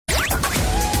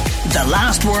The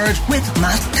Last Word with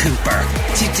Matt Cooper.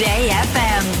 Today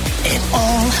FM. It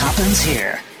all happens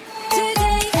here.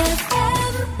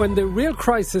 When the real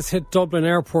crisis hit Dublin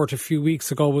Airport a few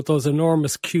weeks ago with those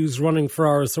enormous queues running for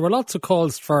hours, there were lots of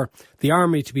calls for the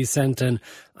army to be sent in,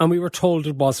 and we were told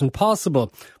it wasn't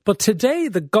possible. But today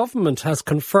the government has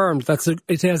confirmed that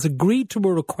it has agreed to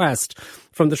a request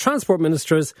from the Transport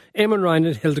Ministers, Eamon Ryan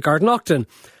and Hildegard Naughton,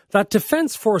 that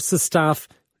Defence Forces staff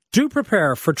do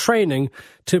prepare for training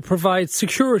to provide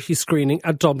security screening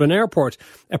at Dublin Airport.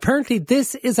 Apparently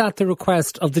this is at the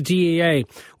request of the DAA,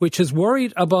 which is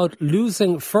worried about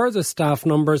losing further staff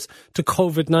numbers to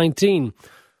COVID-19.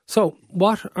 So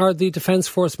what are the Defence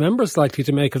Force members likely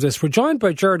to make of this? We're joined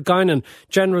by Gerard Guinan,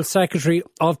 General Secretary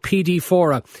of PD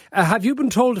Fora. Have you been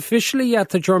told officially yet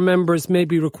that your members may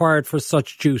be required for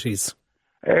such duties?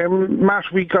 Matt,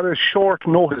 we got a short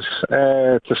notice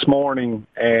this morning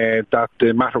that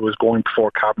the matter was going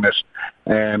before Cabinet,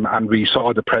 and we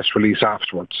saw the press release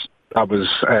afterwards. That was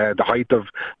the height of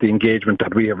the engagement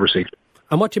that we have received.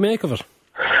 And what do you make of it?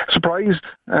 Surprised,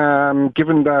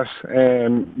 given that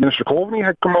Minister Coveney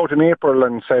had come out in April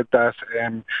and said that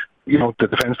the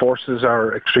Defence Forces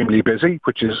are extremely busy,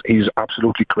 which is he's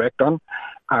absolutely correct on.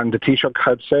 And the Taoiseach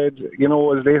had said,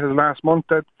 as late as last month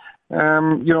that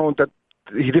that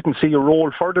he didn't see a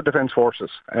role for the Defence Forces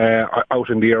out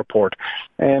in the airport.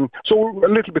 So we're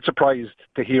a little bit surprised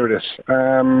to hear this.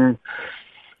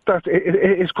 That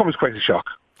it comes quite a shock.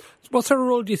 What sort of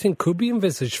role do you think could be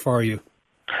envisaged for you?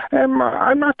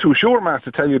 I'm not too sure, Matt,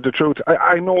 to tell you the truth.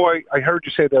 I know I heard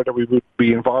you say there that we would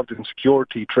be involved in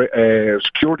security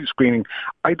screening.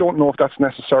 I don't know if that's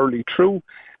necessarily true.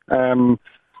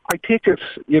 I take it,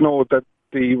 that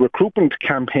the recruitment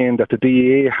campaign that the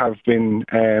DAA have been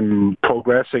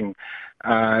progressing,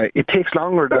 it takes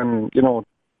longer than,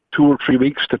 2 or 3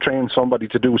 weeks to train somebody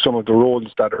to do some of the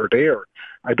roles that are there.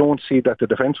 I don't see that the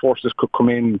Defence Forces could come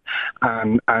in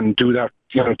and do that,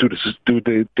 do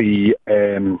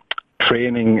the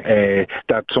training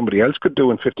that somebody else could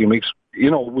do in 15 weeks.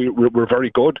 We're very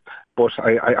good, but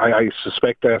I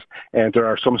suspect that there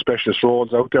are some specialist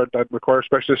roles out there that require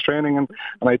specialist training, and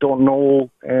I don't know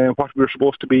what we're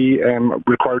supposed to be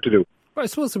required to do. I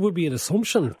suppose there would be an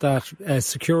assumption that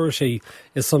security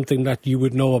is something that you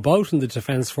would know about in the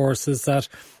Defence Forces, that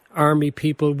Army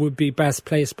people would be best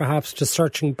placed perhaps to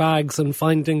searching bags and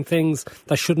finding things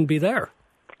that shouldn't be there.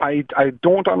 I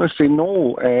don't honestly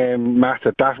know, Matt,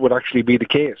 that would actually be the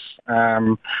case.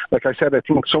 Like I said, I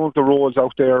think some of the roles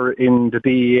out there in the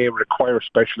DEA require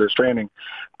specialist training.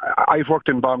 I've worked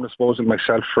in bomb disposal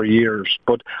myself for years,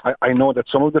 but I know that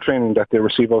some of the training that they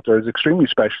receive out there is extremely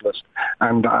specialist,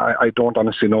 and I don't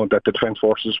honestly know that the Defence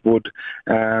Forces would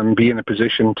be in a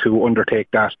position to undertake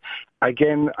that.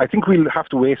 Again, I think we'll have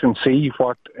to wait and see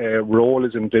what role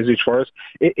is envisaged for us.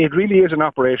 It really is an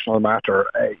operational matter,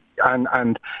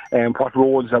 and what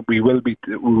roles that we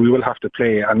will have to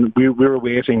play, and we're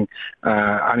awaiting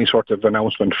any sort of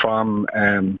announcement from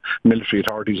military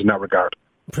authorities in that regard.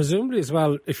 Presumably as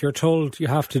well, if you're told you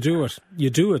have to do it, you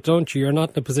do it, don't you? You're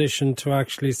not in a position to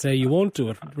actually say you won't do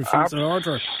it, refuse an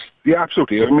order. Yeah,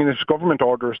 absolutely. I mean, if government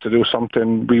orders to do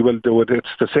something, we will do it. It's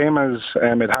the same as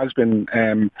it has been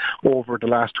over the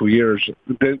last 2 years.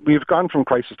 We've gone from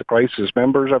crisis to crisis.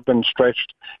 Members have been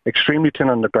stretched extremely thin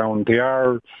on the ground. They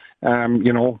are,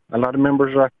 a lot of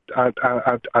members are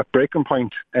at breaking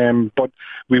point. But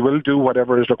we will do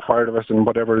whatever is required of us and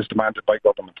whatever is demanded by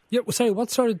government. Yeah, sorry,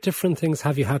 what sort of different things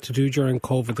have you had to do during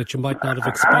COVID that you might not have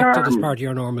expected as part of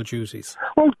your normal duties?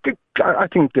 Well, I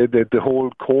think the whole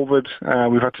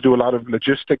COVID, we've had to do a lot of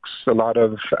logistics, a lot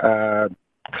of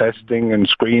testing and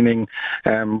screening.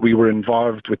 We were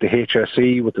involved with the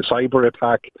HSE, with the cyber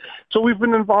attack. So we've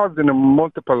been involved in a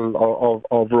multiple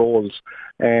of roles,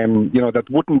 that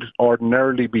wouldn't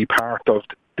ordinarily be part of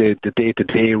the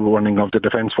day-to-day running of the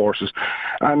Defence Forces.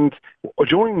 And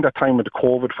during that time of the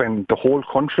COVID, when the whole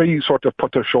country sort of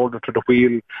put their shoulder to the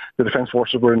wheel, the Defence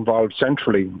Forces were involved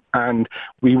centrally. And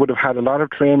we would have had a lot of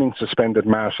training suspended,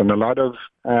 Matt, and a lot of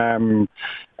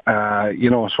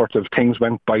sort of things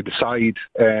went by the side,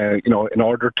 in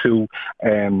order to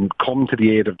come to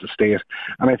the aid of the state.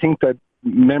 And I think that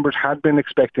members had been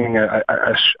expecting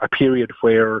a period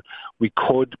where we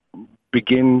could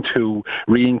begin to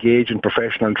re-engage in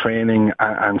professional training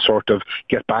and sort of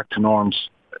get back to norms.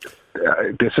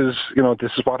 This is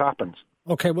what happens.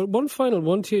 Okay, well, one final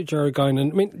one to you, Gerard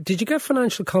Guinan. I mean, did you get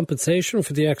financial compensation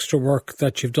for the extra work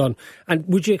that you've done? And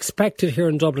would you expect it here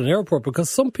in Dublin Airport? Because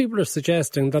some people are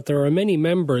suggesting that there are many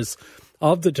members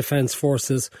of the Defence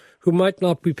Forces who might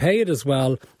not be paid as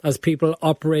well as people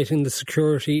operating the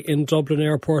security in Dublin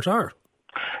Airport are.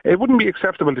 It wouldn't be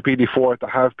acceptable to PD4 to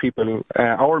have people,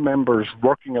 our members,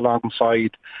 working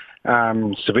alongside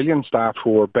civilian staff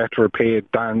who are better paid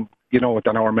than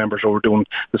our members who are doing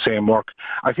the same work.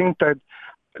 I think that,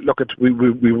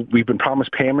 we've been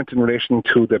promised payment in relation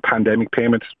to the pandemic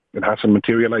payment. It hasn't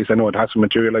materialised. I know it hasn't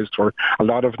materialised for a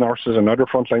lot of nurses and other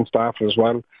frontline staff as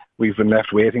well. We've been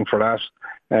left waiting for that.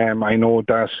 I know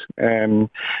that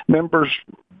members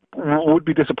would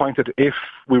be disappointed if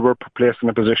we were placed in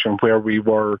a position where we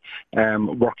were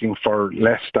working for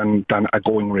less than a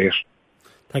going rate.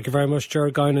 Thank you very much,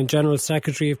 Gerard Guinan, General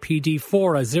Secretary of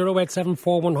PD4.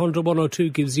 0874 100 102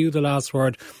 gives you the last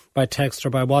word by text or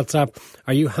by WhatsApp.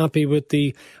 Are you happy with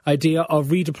the idea of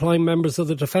redeploying members of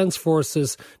the Defence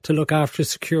Forces to look after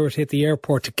security at the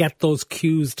airport, to get those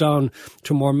queues down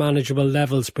to more manageable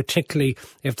levels, particularly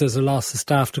if there's a loss of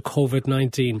staff to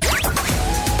COVID-19?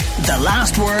 The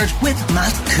last word with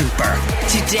Matt Cooper.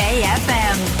 Today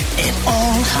FM. It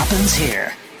all happens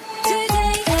here.